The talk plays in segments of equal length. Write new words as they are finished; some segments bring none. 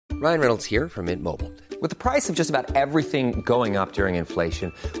Ryan Reynolds here from Mint Mobile. With the price of just about everything going up during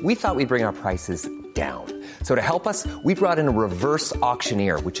inflation, we thought we'd bring our prices down. So to help us, we brought in a reverse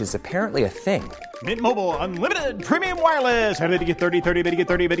auctioneer, which is apparently a thing. Mint Mobile Unlimited Premium Wireless. How to get 30, 30, bit to get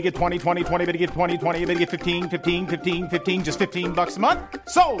 30, bit to get 20, 20, 20, bit to get 20, 20, bit to get 15, 15, 15, 15, just $15 a month?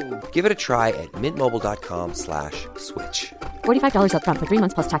 Sold! Give it a try at mintmobile.com/switch. $45 up front for 3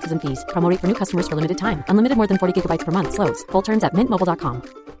 months plus taxes and fees. Promo rate for new customers for limited time. Unlimited more than 40 gigabytes per month. Slows full terms at mintmobile.com.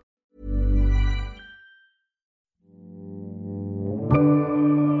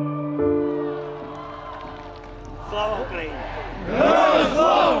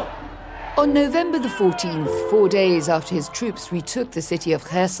 On November the 14th, 4 days after his troops retook the city of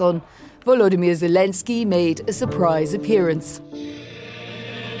Kherson, Volodymyr Zelensky made a surprise appearance.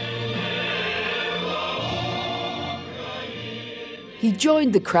 He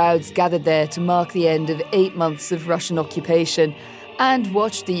joined the crowds gathered there to mark the end of 8 months of Russian occupation and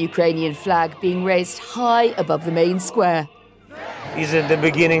watched the Ukrainian flag being raised high above the main square. Is it the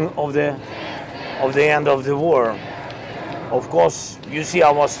beginning of the end of the war? Of course, you see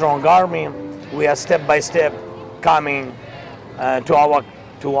our strong army. We are step by step coming to our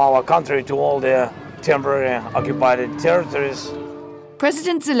country, to all the temporary occupied territories.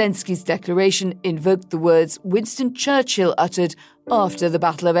 President Zelensky's declaration invoked the words Winston Churchill uttered after the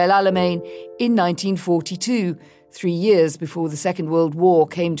Battle of El Alamein in 1942, 3 years before the Second World War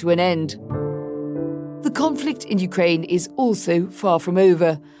came to an end. The conflict in Ukraine is also far from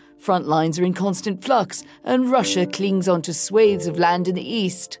over. Front lines are in constant flux, and Russia clings onto swathes of land in the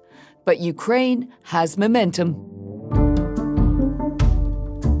east. But Ukraine has momentum.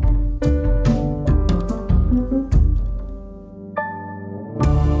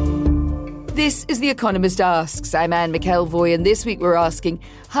 This is The Economist Asks. I'm Anne McElvoy, and this week we're asking,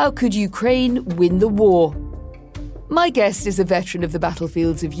 how could Ukraine win the war? My guest is a veteran of the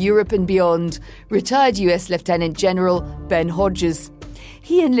battlefields of Europe and beyond, retired US Lieutenant General Ben Hodges.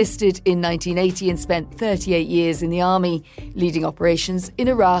 He enlisted in 1980 and spent 38 years in the army, leading operations in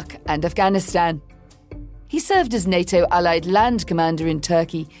Iraq and Afghanistan. He served as NATO Allied Land Commander in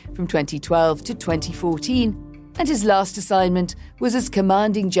Turkey from 2012 to 2014, and his last assignment was as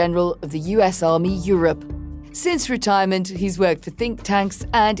Commanding General of the US Army Europe. Since retirement, he's worked for think tanks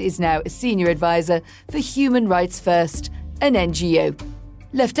and is now a senior advisor for Human Rights First, an NGO.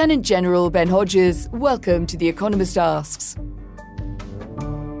 Lieutenant General Ben Hodges, welcome to The Economist Asks.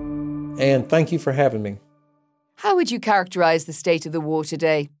 And thank you for having me. How would you characterize the state of the war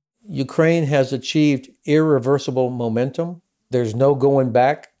today? Ukraine has achieved irreversible momentum. There's no going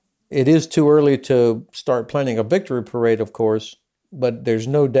back. It is too early to start planning a victory parade, of course, but there's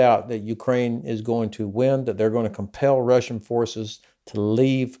no doubt that Ukraine is going to win, that they're going to compel Russian forces to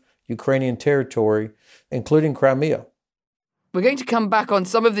leave Ukrainian territory, including Crimea. We're going to come back on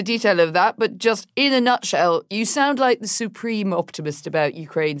some of the detail of that, but just in a nutshell, you sound like the supreme optimist about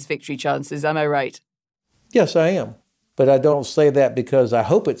Ukraine's victory chances, am I right? Yes, I am. But I don't say that because I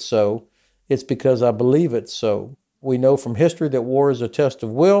hope it's so. It's because I believe it's so. We know from history that war is a test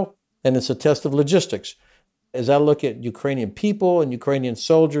of will, and it's a test of logistics. As I look at Ukrainian people and Ukrainian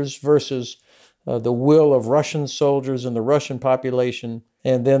soldiers versus the will of Russian soldiers and the Russian population,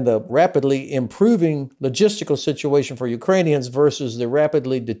 and then the rapidly improving logistical situation for Ukrainians versus the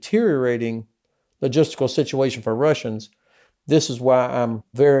rapidly deteriorating logistical situation for Russians, this is why I'm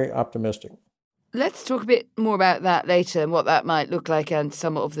very optimistic. Let's talk a bit more about that later and what that might look like and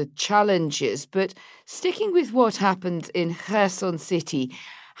some of the challenges. But sticking with what happened in Kherson city,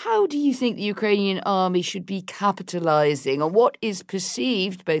 how do you think the Ukrainian army should be capitalizing on what is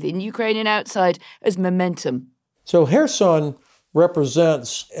perceived, both in Ukraine and outside, as momentum? So Kherson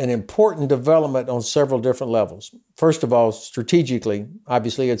represents an important development on several different levels. First of all, strategically,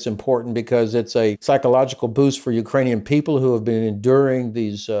 obviously it's important because it's a psychological boost for Ukrainian people who have been enduring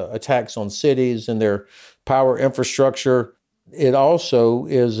these attacks on cities and their power infrastructure. It also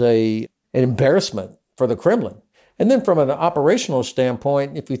is an embarrassment for the Kremlin. And then from an operational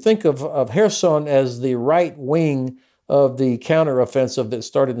standpoint, if you think of Kherson as the right wing of the counteroffensive that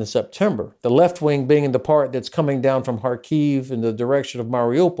started in September, the left wing being the part that's coming down from Kharkiv in the direction of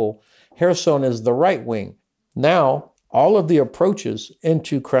Mariupol, Kherson is the right wing. Now, all of the approaches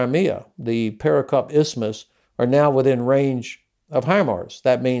into Crimea, the Perekop Isthmus, are now within range of HIMARS.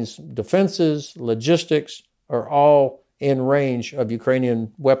 That means defenses, logistics are all in range of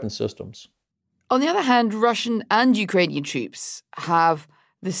Ukrainian weapon systems. On the other hand, Russian and Ukrainian troops have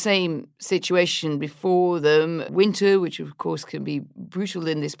the same situation before them. Winter, which of course can be brutal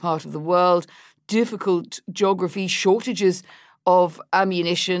in this part of the world, difficult geography, shortages of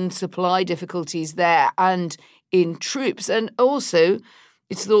ammunition, supply difficulties there and in troops. And also,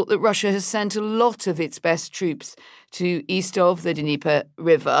 It's thought that Russia has sent a lot of its best troops to east of the Dnieper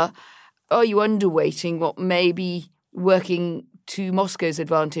River. Are you underweighting what may be working to Moscow's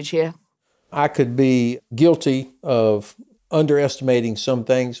advantage here? I could be guilty of underestimating some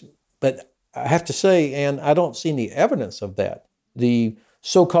things, but I have to say, Anne, I don't see any evidence of that. The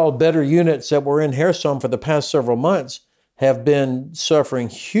so-called better units that were in Kherson for the past several months have been suffering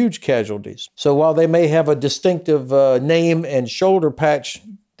huge casualties. So while they may have a distinctive name and shoulder patch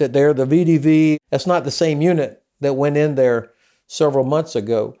that they're the VDV, that's not the same unit that went in there several months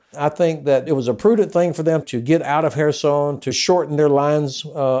ago. I think that it was a prudent thing for them to get out of Kherson, to shorten their lines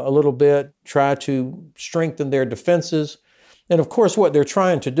a little bit, try to strengthen their defenses. And of course, what they're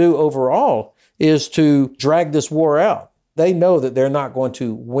trying to do overall is to drag this war out. They know that they're not going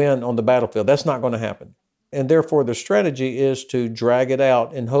to win on the battlefield. That's not going to happen. And therefore, the strategy is to drag it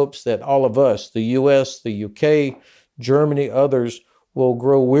out in hopes that all of us, the U.S., the UK, Germany, others, will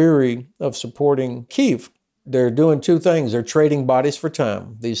grow weary of supporting Kyiv. They're doing two things. They're trading bodies for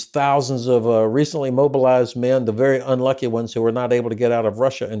time. These thousands of recently mobilized men, the very unlucky ones who were not able to get out of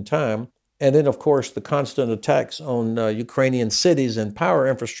Russia in time. And then, of course, the constant attacks on Ukrainian cities and power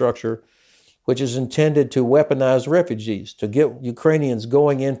infrastructure, which is intended to weaponize refugees, to get Ukrainians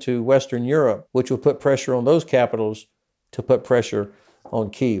going into Western Europe, which will put pressure on those capitals to put pressure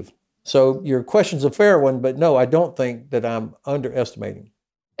on Kyiv. So your question's a fair one, but no, I don't think that I'm underestimating.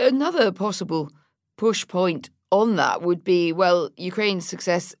 Another possible push point on that would be, well, Ukraine's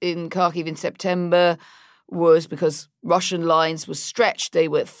success in Kharkiv in September was because Russian lines were stretched. They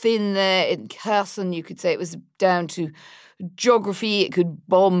were thin there. In Kherson, you could say it was down to geography. It could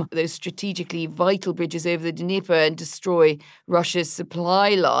bomb those strategically vital bridges over the Dnieper and destroy Russia's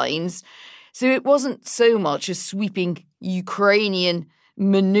supply lines. So it wasn't so much a sweeping Ukrainian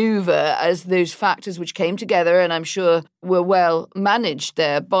maneuver as those factors which came together and I'm sure were well managed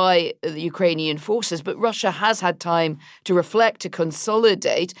there by the Ukrainian forces. But Russia has had time to reflect, to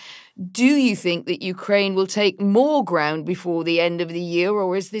consolidate. Do you think that Ukraine will take more ground before the end of the year,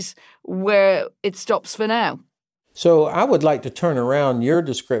 or is this where it stops for now? So I would like to turn around your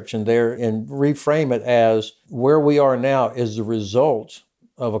description there and reframe it as where we are now is the result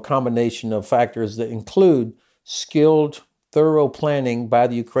of a combination of factors that include skilled, thorough planning by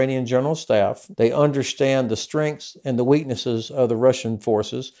the Ukrainian General Staff. They understand the strengths and the weaknesses of the Russian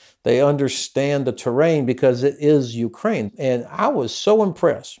forces. They understand the terrain because it is Ukraine. And I was so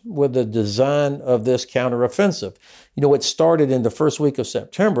impressed with the design of this counteroffensive. You know, it started in the first week of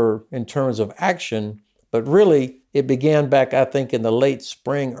September in terms of action, but really it began back, I think, in the late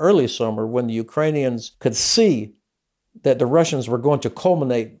spring, early summer, when the Ukrainians could see that the Russians were going to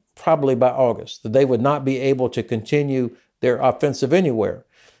culminate probably by August, that they would not be able to continue their offensive anywhere.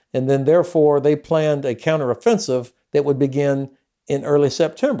 And then therefore they planned a counteroffensive that would begin in early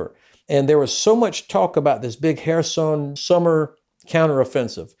September. And there was so much talk about this big Kherson summer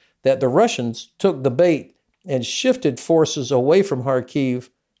counteroffensive that the Russians took the bait and shifted forces away from Kharkiv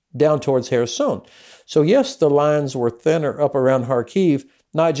down towards Kherson. So yes, the lines were thinner up around Kharkiv,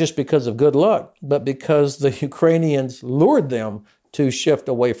 not just because of good luck, but because the Ukrainians lured them to shift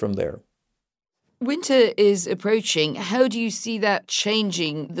away from there. Winter is approaching. How do you see that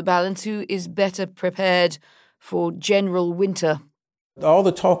changing the balance? Who is better prepared for general winter? All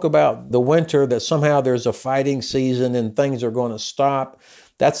the talk about the winter, that somehow there's a fighting season and things are going to stop,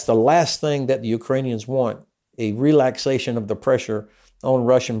 that's the last thing that the Ukrainians want, a relaxation of the pressure on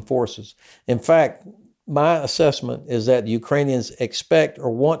Russian forces. In fact, my assessment is that the Ukrainians expect or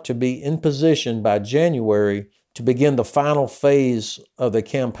want to be in position by January to begin the final phase of the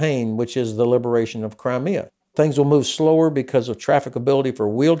campaign, which is the liberation of Crimea. Things will move slower because of trafficability for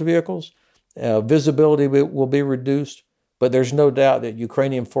wheeled vehicles. Visibility will be reduced, but there's no doubt that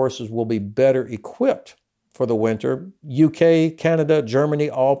Ukrainian forces will be better equipped for the winter. UK, Canada, Germany,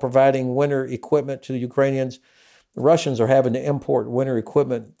 all providing winter equipment to the Ukrainians. The Russians are having to import winter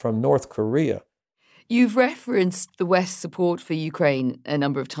equipment from North Korea. You've referenced the West's support for Ukraine a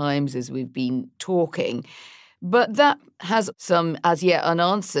number of times as we've been talking. But that has some as yet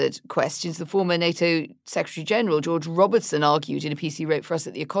unanswered questions. The former NATO Secretary General, George Robertson, argued in a piece he wrote for us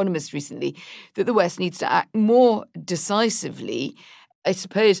at The Economist recently that the West needs to act more decisively. I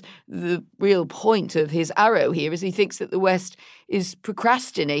suppose the real point of his arrow here is he thinks that the West is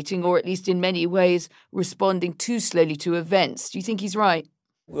procrastinating, or at least in many ways responding too slowly to events. Do you think he's right?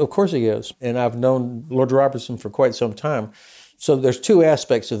 Of course he is. And I've known Lord Robertson for quite some time. So there's two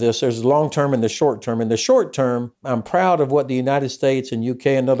aspects of this. There's the long term and the short term. In the short term, I'm proud of what the United States and UK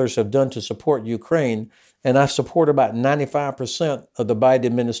and others have done to support Ukraine, and I support about 95% of the Biden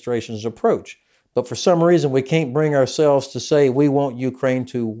administration's approach. But for some reason, we can't bring ourselves to say we want Ukraine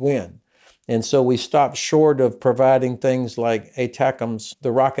to win. And so we stopped short of providing things like ATACMS,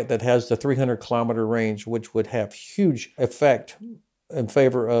 the rocket that has the 300-kilometer range, which would have huge effect in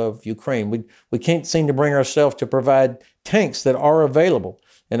favor of Ukraine. We can't seem to bring ourselves to provide tanks that are available.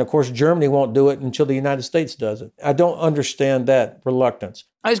 And of course, Germany won't do it until the United States does it. I don't understand that reluctance.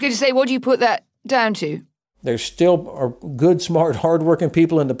 I was going to say, what do you put that down to? There still are good, smart, hardworking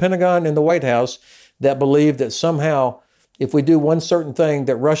people in the Pentagon and the White House that believe that somehow if we do one certain thing,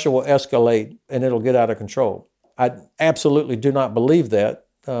 that Russia will escalate and it'll get out of control. I absolutely do not believe that.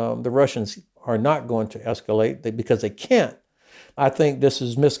 The Russians are not going to escalate because they can't. I think this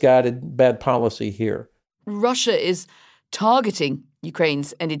is misguided, bad policy here. Russia is targeting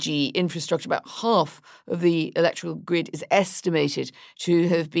Ukraine's energy infrastructure. About half of the electrical grid is estimated to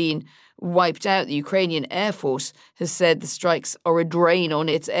have been wiped out. The Ukrainian Air Force has said the strikes are a drain on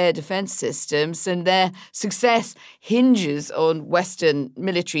its air defense systems, and their success hinges on Western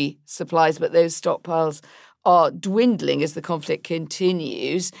military supplies, but those stockpiles are dwindling as the conflict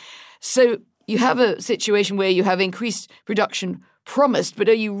continues. So you have a situation where you have increased production promised, but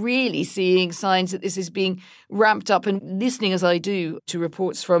are you really seeing signs that this is being ramped up? And listening as I do to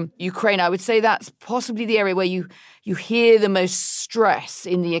reports from Ukraine, I would say that's possibly the area where you hear the most stress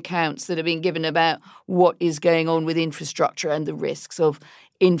in the accounts that are being given about what is going on with infrastructure and the risks of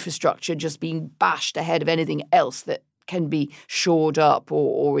infrastructure just being bashed ahead of anything else that can be shored up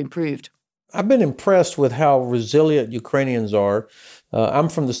or improved. I've been impressed with how resilient Ukrainians are. I'm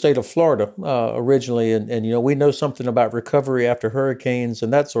from the state of Florida originally, and we know something about recovery after hurricanes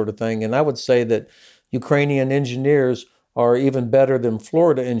and that sort of thing. And I would say that Ukrainian engineers are even better than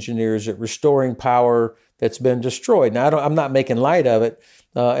Florida engineers at restoring power that's been destroyed. Now, I'm not making light of it,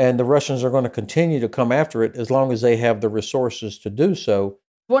 and the Russians are going to continue to come after it as long as they have the resources to do so.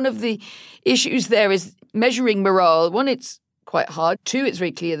 One of the issues there is measuring morale. One, it's quite hard. Two, it's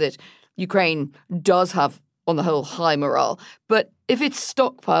very clear that Ukraine does have, on the whole, high morale. But if its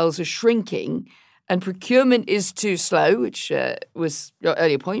stockpiles are shrinking and procurement is too slow, which was your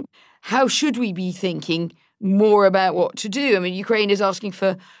earlier point, how should we be thinking more about what to do? I mean, Ukraine is asking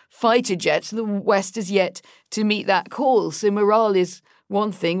for fighter jets, and the West is yet to meet that call. So morale is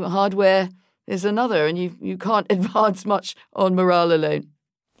one thing, hardware is another, and you can't advance much on morale alone.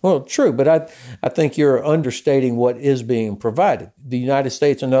 Well, true, but I think you're understating what is being provided. The United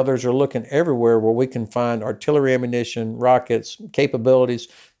States and others are looking everywhere where we can find artillery ammunition, rockets, capabilities.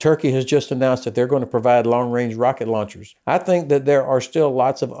 Turkey has just announced that they're going to provide long-range rocket launchers. I think that there are still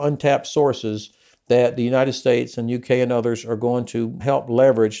lots of untapped sources that the United States and UK and others are going to help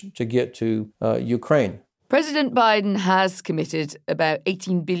leverage to get to Ukraine. President Biden has committed about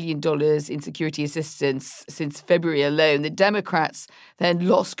 $18 billion in security assistance since February alone. The Democrats then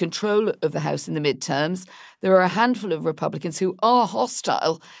lost control of the House in the midterms. There are a handful of Republicans who are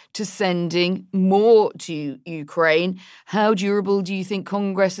hostile to sending more to Ukraine. How durable do you think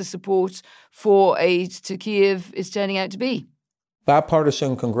Congress's support for aid to Kyiv is turning out to be?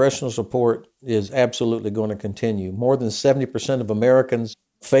 Bipartisan congressional support is absolutely going to continue. More than 70% of Americans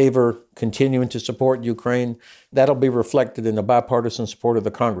favor continuing to support Ukraine. That'll be reflected in the bipartisan support of the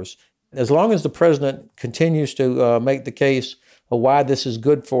Congress. As long as the president continues to make the case of why this is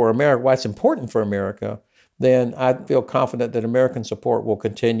good for America, why it's important for America, then I feel confident that American support will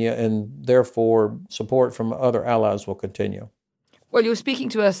continue, and therefore support from other allies will continue. Well, you're speaking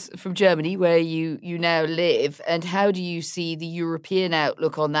to us from Germany, where you now live. And how do you see the European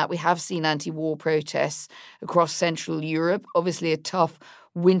outlook on that? We have seen anti-war protests across Central Europe. Obviously, a tough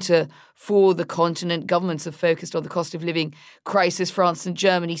winter for the continent. Governments have focused on the cost of living crisis. France and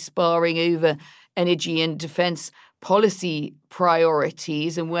Germany sparring over energy and defence policy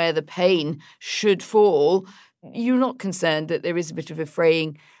priorities and where the pain should fall. You're not concerned that there is a bit of a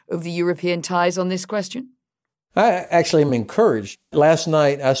fraying of the European ties on this question? I actually am encouraged. Last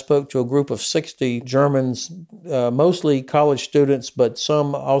night, I spoke to a group of 60 Germans, mostly college students, but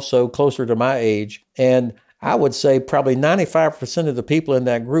some also closer to my age. And I would say probably 95% of the people in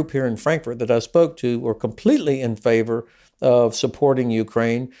that group here in Frankfurt that I spoke to were completely in favor of supporting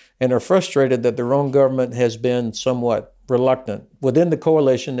Ukraine and are frustrated that their own government has been somewhat reluctant. Within the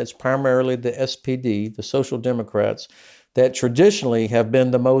coalition, it's primarily the SPD, the Social Democrats, that traditionally have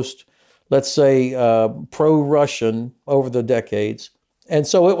been the most, let's say, pro-Russian over the decades. And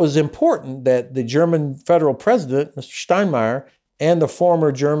so it was important that the German federal president, Mr. Steinmeier, and the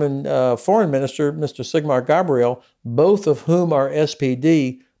former German foreign minister, Mr. Sigmar Gabriel, both of whom are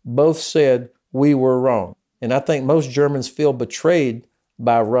SPD, both said we were wrong. And I think most Germans feel betrayed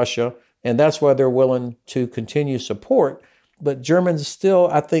by Russia, and that's why they're willing to continue support. But Germans still,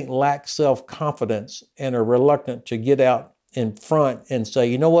 I think, lack self-confidence and are reluctant to get out in front and say,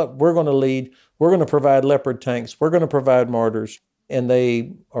 you know what, we're going to lead, we're going to provide Leopard tanks, we're going to provide mortars, and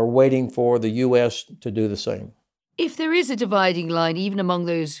they are waiting for the U.S. to do the same. If there is a dividing line, even among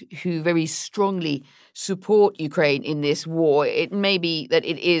those who very strongly support Ukraine in this war, it may be that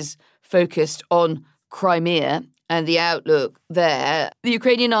it is focused on Crimea and the outlook there. The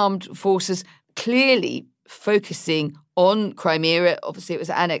Ukrainian armed forces clearly focusing on Crimea. Obviously, it was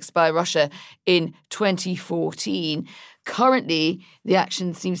annexed by Russia in 2014. Currently, the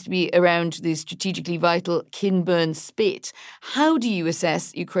action seems to be around the strategically vital Kinburn Spit. How do you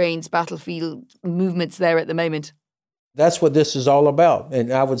assess Ukraine's battlefield movements there at the moment? That's what this is all about.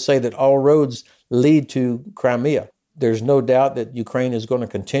 And I would say that all roads lead to Crimea. There's no doubt that Ukraine is going to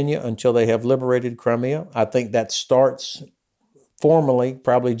continue until they have liberated Crimea. I think that starts formally,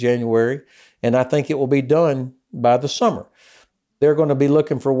 probably January, and I think it will be done by the summer. They're going to be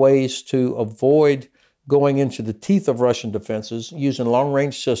looking for ways to avoid going into the teeth of Russian defenses using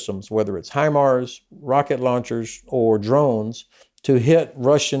long-range systems, whether it's HIMARS, rocket launchers, or drones, to hit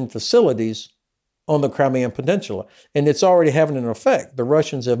Russian facilities on the Crimean Peninsula. And it's already having an effect. The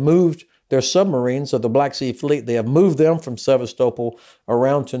Russians have moved their submarines of the Black Sea Fleet. They have moved them from Sevastopol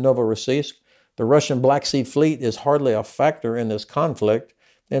around to Novorossiysk. The Russian Black Sea Fleet is hardly a factor in this conflict.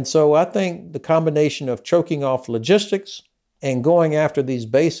 And so I think the combination of choking off logistics and going after these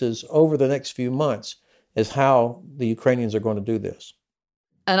bases over the next few months is how the Ukrainians are going to do this.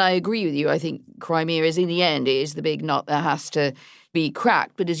 And I agree with you. I think Crimea is, in the end, it is the big nut that has to be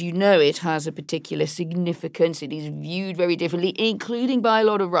cracked. But as you know, it has a particular significance. It is viewed very differently, including by a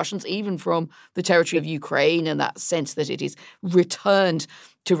lot of Russians, even from the territory of Ukraine, and that sense that it is returned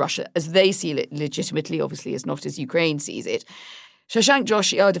to Russia as they see it legitimately, obviously, as not as Ukraine sees it. Shashank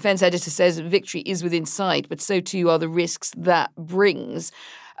Joshi, our defence editor, says victory is within sight, but so too are the risks that brings.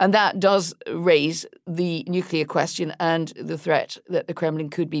 And that does raise the nuclear question and the threat that the Kremlin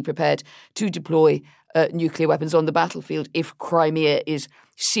could be prepared to deploy nuclear weapons on the battlefield if Crimea is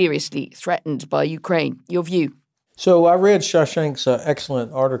seriously threatened by Ukraine. Your view? So I read Shashank's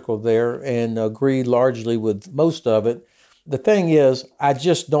excellent article there and agree largely with most of it. The thing is, I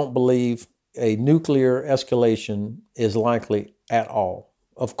just don't believe a nuclear escalation is likely at all.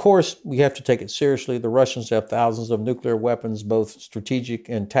 Of course, we have to take it seriously. The Russians have thousands of nuclear weapons, both strategic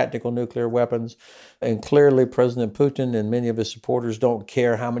and tactical nuclear weapons. And clearly, President Putin and many of his supporters don't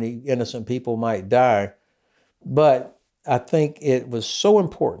care how many innocent people might die. But I think it was so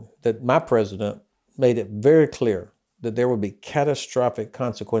important that my president made it very clear that there would be catastrophic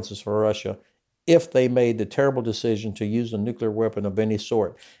consequences for Russia if they made the terrible decision to use a nuclear weapon of any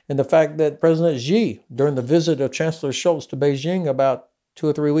sort. And the fact that President Xi, during the visit of Chancellor Scholz to Beijing about 2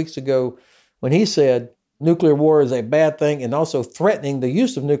 or 3 weeks ago, when he said nuclear war is a bad thing and also threatening the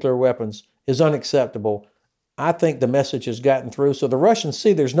use of nuclear weapons is unacceptable, I think the message has gotten through. So the Russians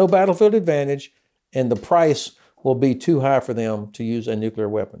see there's no battlefield advantage and the price will be too high for them to use a nuclear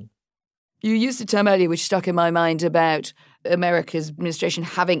weapon. You used a term earlier which stuck in my mind about America's administration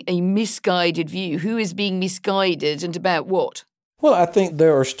having a misguided view. Who is being misguided and about what? Well, I think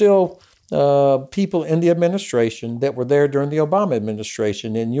there are still people in the administration that were there during the Obama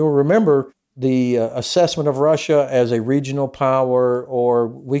administration. And you'll remember the assessment of Russia as a regional power, or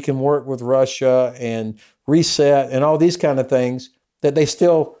we can work with Russia and reset and all these kind of things, that they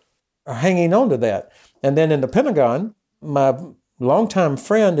still are hanging on to that. And then in the Pentagon, my longtime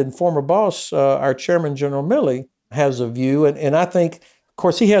friend and former boss, our chairman, General Milley, has a view. And I think, of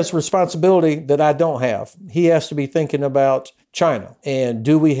course, he has responsibility that I don't have. He has to be thinking about China. And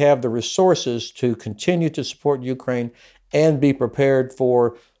do we have the resources to continue to support Ukraine and be prepared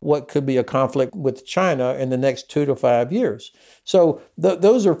for what could be a conflict with China in the next 2 to 5 years? So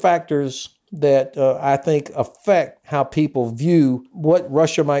those are factors that I think affect how people view what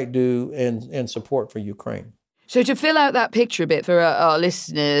Russia might do and support for Ukraine. So to fill out that picture a bit for our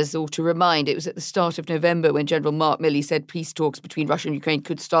listeners, or to remind, it was at the start of November when General Mark Milley said peace talks between Russia and Ukraine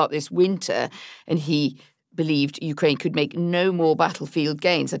could start this winter, and he believed Ukraine could make no more battlefield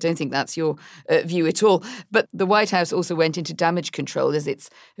gains. I don't think that's your view at all. But the White House also went into damage control, as its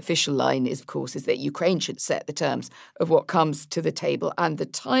official line is, of course, is that Ukraine should set the terms of what comes to the table and the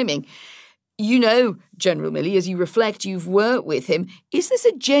timing. You know General Milley, as you reflect, you've worked with him. Is this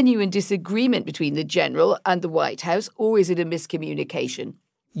a genuine disagreement between the general and the White House, or is it a miscommunication?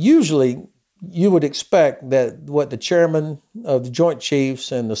 Usually, you would expect that what the chairman of the Joint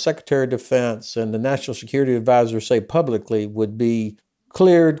Chiefs and the Secretary of Defense and the National Security Advisor say publicly would be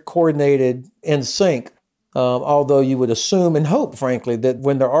cleared, coordinated, in sync, although you would assume and hope, frankly, that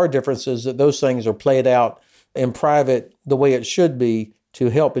when there are differences, that those things are played out in private the way it should be to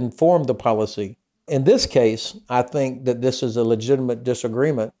help inform the policy. In this case, I think that this is a legitimate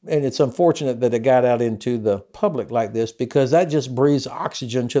disagreement, and it's unfortunate that it got out into the public like this because that just breathes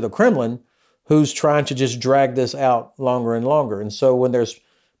oxygen to the Kremlin, who's trying to just drag this out longer and longer. And so when there's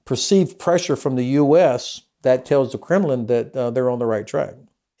perceived pressure from the U.S., that tells the Kremlin that they're on the right track.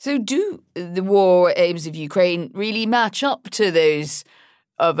 So do the war aims of Ukraine really match up to those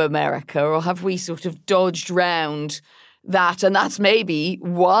of America, or have we sort of dodged round that? And that's maybe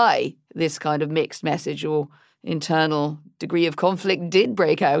why this kind of mixed message or internal degree of conflict did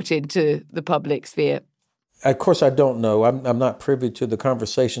break out into the public sphere. Of course, I don't know. I'm not privy to the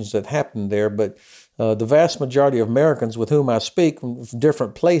conversations that happened there, but the vast majority of Americans with whom I speak from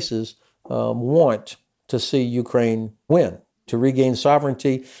different places want to see Ukraine win, to regain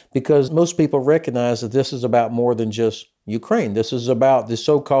sovereignty, because most people recognize that this is about more than just Ukraine. This is about the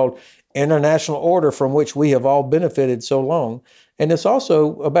so-called international order from which we have all benefited so long. And it's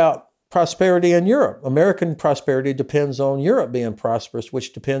also about prosperity in Europe. American prosperity depends on Europe being prosperous,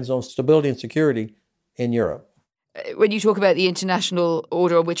 which depends on stability and security in Europe. When you talk about the international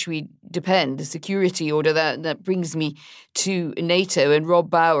order on which we depend, the security order, that brings me to NATO. And Rob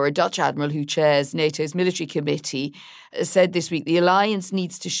Bauer, a Dutch admiral who chairs NATO's military committee, said this week the alliance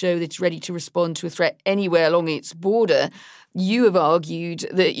needs to show that it's ready to respond to a threat anywhere along its border. You have argued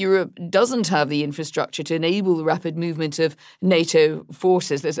that Europe doesn't have the infrastructure to enable the rapid movement of NATO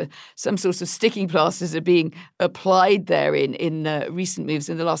forces. There's some sorts of sticking plasters are being applied there in recent moves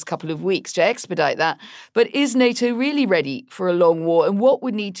in the last couple of weeks to expedite that. But is NATO really ready for a long war? And what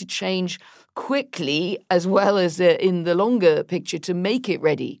would need to change quickly as well as in the longer picture to make it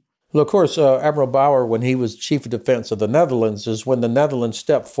ready? Well, of course, Admiral Bauer, when he was Chief of Defense of the Netherlands, is when the Netherlands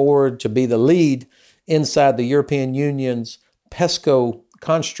stepped forward to be the lead inside the European Union's PESCO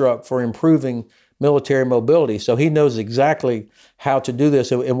construct for improving military mobility. So he knows exactly how to do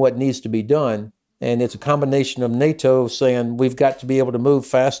this and what needs to be done. And it's a combination of NATO saying we've got to be able to move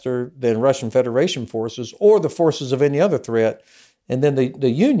faster than Russian Federation forces or the forces of any other threat. And then the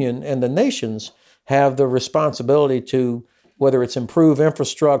Union and the nations have the responsibility to, whether it's improve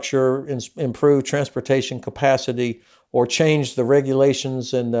infrastructure, improve transportation capacity, or change the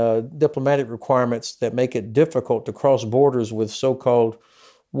regulations and diplomatic requirements that make it difficult to cross borders with so-called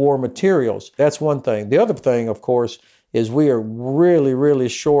war materials. That's one thing. The other thing, of course, is we are really, really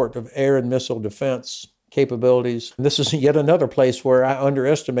short of air and missile defense capabilities. This is yet another place where I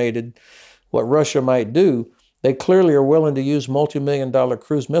underestimated what Russia might do. They clearly are willing to use multi-million-dollar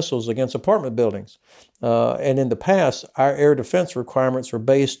cruise missiles against apartment buildings. And in the past, our air defense requirements were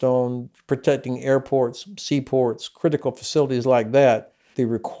based on protecting airports, seaports, critical facilities like that. The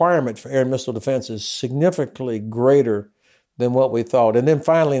requirement for air and missile defense is significantly greater than what we thought. And then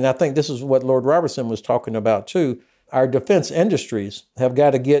finally, and I think this is what Lord Robertson was talking about too, our defense industries have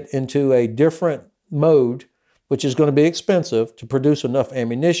got to get into a different mode, which is going to be expensive, to produce enough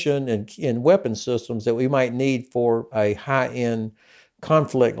ammunition and weapon systems that we might need for a high-end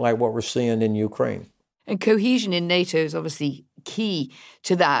conflict like what we're seeing in Ukraine. And cohesion in NATO is obviously key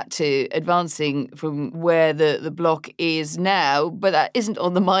to that, to advancing from where the bloc is now. But that isn't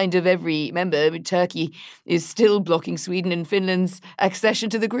on the mind of every member. I mean, Turkey is still blocking Sweden and Finland's accession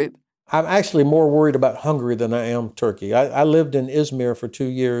to the group. I'm actually more worried about Hungary than I am Turkey. I lived in Izmir for 2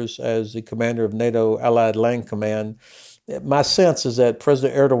 years as the commander of NATO Allied Land Command. My sense is that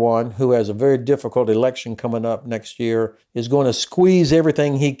President Erdogan, who has a very difficult election coming up next year, is going to squeeze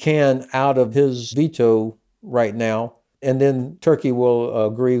everything he can out of his veto right now. And then Turkey will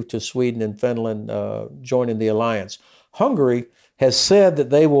agree to Sweden and Finland joining the alliance. Hungary has said that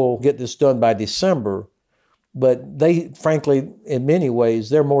they will get this done by December. But they, frankly, in many ways,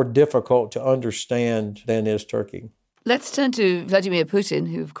 they're more difficult to understand than is Turkey. Let's turn to Vladimir Putin,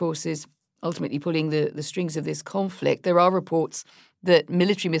 who, of course, is ultimately pulling the strings of this conflict. There are reports that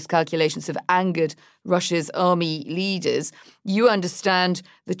military miscalculations have angered Russia's army leaders. You understand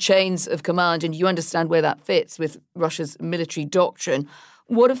the chains of command and you understand where that fits with Russia's military doctrine.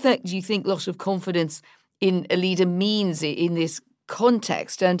 What effect do you think loss of confidence in a leader means in this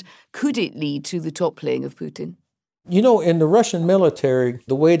context, and could it lead to the toppling of Putin? You know, in the Russian military,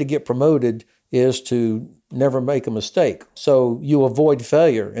 the way to get promoted is to never make a mistake. So you avoid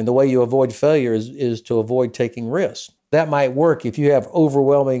failure, and the way you avoid failure is to avoid taking risks. That might work if you have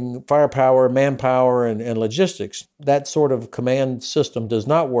overwhelming firepower, manpower, and logistics. That sort of command system does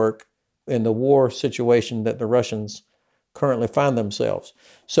not work in the war situation that the Russians currently find themselves.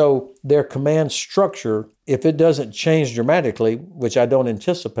 So their command structure, if it doesn't change dramatically, which I don't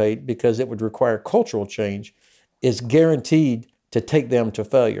anticipate because it would require cultural change, is guaranteed to take them to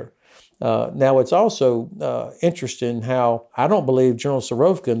failure. Now, it's also interesting how I don't believe General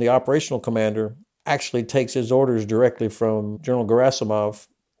Surovkin, the operational commander, actually takes his orders directly from General Gerasimov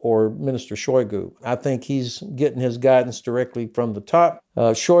or Minister Shoigu. I think he's getting his guidance directly from the top.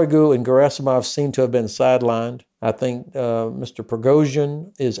 Shoigu and Gerasimov seem to have been sidelined. I think Mr.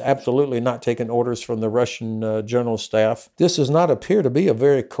 Prigozhin is absolutely not taking orders from the Russian general staff. This does not appear to be a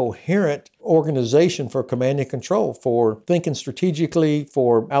very coherent organization for command and control, for thinking strategically,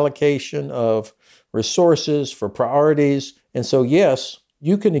 for allocation of resources, for priorities. And so, yes,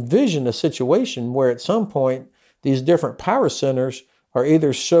 you can envision a situation where at some point these different power centers are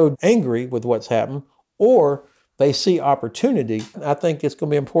either so angry with what's happened or they see opportunity. I think it's going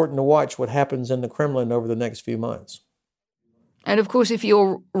to be important to watch what happens in the Kremlin over the next few months. And of course, if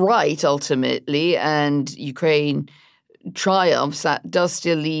you're right, ultimately, and Ukraine triumphs, that does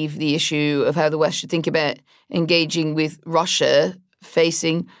still leave the issue of how the West should think about engaging with Russia,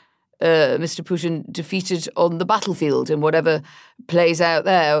 facing Mr. Putin defeated on the battlefield and whatever plays out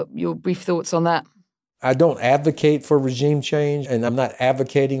there. Your brief thoughts on that? I don't advocate for regime change, and I'm not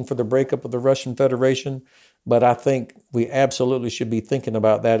advocating for the breakup of the Russian Federation, but I think we absolutely should be thinking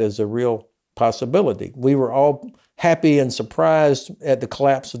about that as a real possibility. We were all happy and surprised at the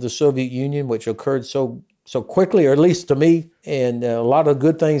collapse of the Soviet Union, which occurred so quickly, or at least to me, and a lot of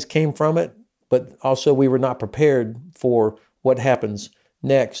good things came from it, but also we were not prepared for what happens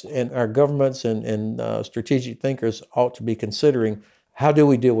next. And our governments and strategic thinkers ought to be considering, how do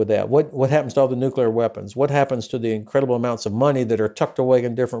we deal with that? What happens to all the nuclear weapons? What happens to the incredible amounts of money that are tucked away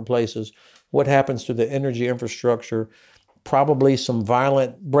in different places? What happens to the energy infrastructure? Probably some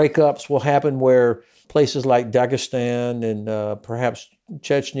violent breakups will happen where places like Dagestan and perhaps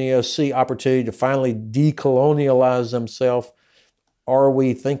Chechnya see opportunity to finally decolonialize themselves. Are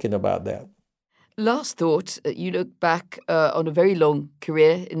we thinking about that? Last thought, you look back on a very long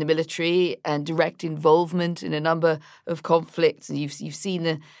career in the military and direct involvement in a number of conflicts, and you've seen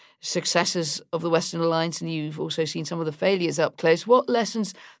the successes of the Western Alliance, and you've also seen some of the failures up close. What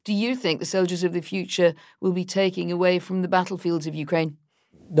lessons do you think the soldiers of the future will be taking away from the battlefields of Ukraine?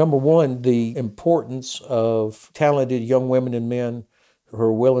 Number one, the importance of talented young women and men who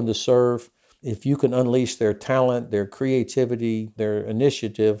are willing to serve. If you can unleash their talent, their creativity, their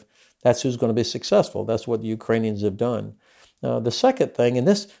initiative, that's who's going to be successful. That's what the Ukrainians have done. The second thing, and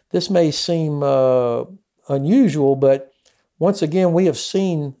this may seem unusual, but once again, we have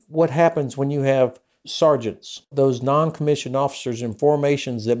seen what happens when you have sergeants, those non-commissioned officers in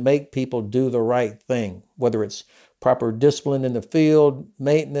formations that make people do the right thing, whether it's proper discipline in the field,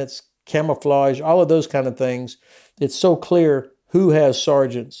 maintenance, camouflage, all of those kind of things. It's so clear who has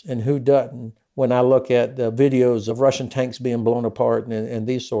sergeants and who doesn't when I look at the videos of Russian tanks being blown apart and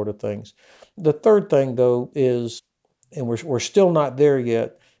these sort of things. The third thing, though, is, and we're still not there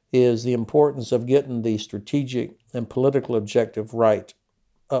yet, is the importance of getting the strategic and political objective right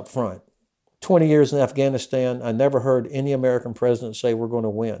up front. 20 years in Afghanistan, I never heard any American president say we're going to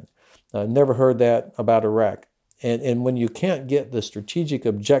win. I never heard that about Iraq. And when you can't get the strategic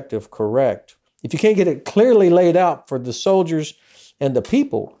objective correct, if you can't get it clearly laid out for the soldiers and the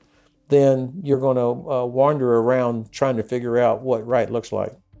people, then you're going to wander around trying to figure out what right looks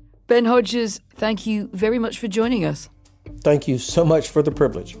like. Ben Hodges, thank you very much for joining us. Thank you so much for the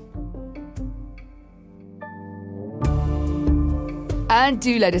privilege. And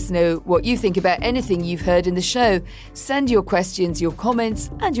do let us know what you think about anything you've heard in the show. Send your questions, your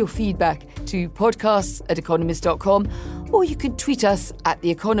comments, and your feedback to podcasts@economist.com, or you can tweet us at The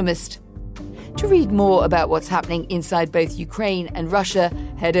Economist. To read more about what's happening inside both Ukraine and Russia,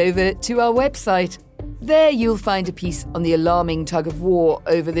 head over to our website. There you'll find a piece on the alarming tug-of-war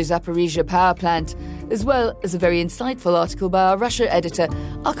over the Zaporizhzhia power plant, as well as a very insightful article by our Russia editor,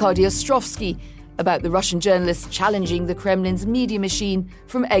 Arkady Ostrovsky, about the Russian journalists challenging the Kremlin's media machine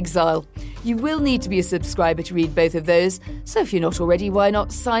from exile. You will need to be a subscriber to read both of those, so if you're not already, why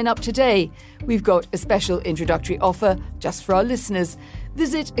not sign up today? We've got a special introductory offer just for our listeners.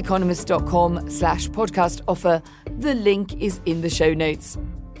 Visit economist.com/podcast offer. The link is in the show notes.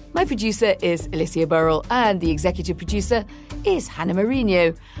 My producer is Alicia Burrell and the executive producer is Hannah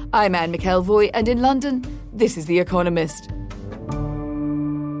Mourinho. I'm Anne McElvoy, and in London, this is The Economist.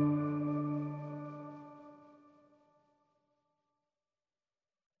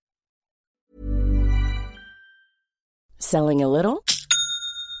 Selling a little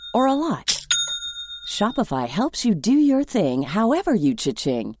or a lot? Shopify helps you do your thing however you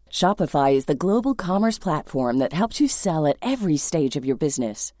cha-ching. Shopify is the global commerce platform that helps you sell at every stage of your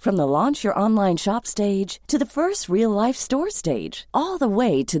business. From the launch your online shop stage to the first real life store stage, all the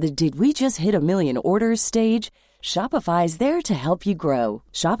way to the did we just hit a million orders stage. Shopify is there to help you grow.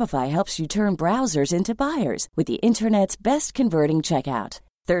 Shopify helps you turn browsers into buyers with the internet's best converting checkout.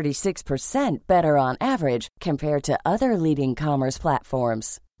 36% better on average compared to other leading commerce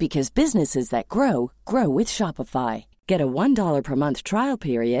platforms. Because businesses that grow, grow with Shopify. Get a $1 per month trial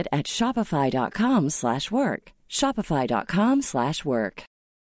period at shopify.com/work. Shopify.com/work.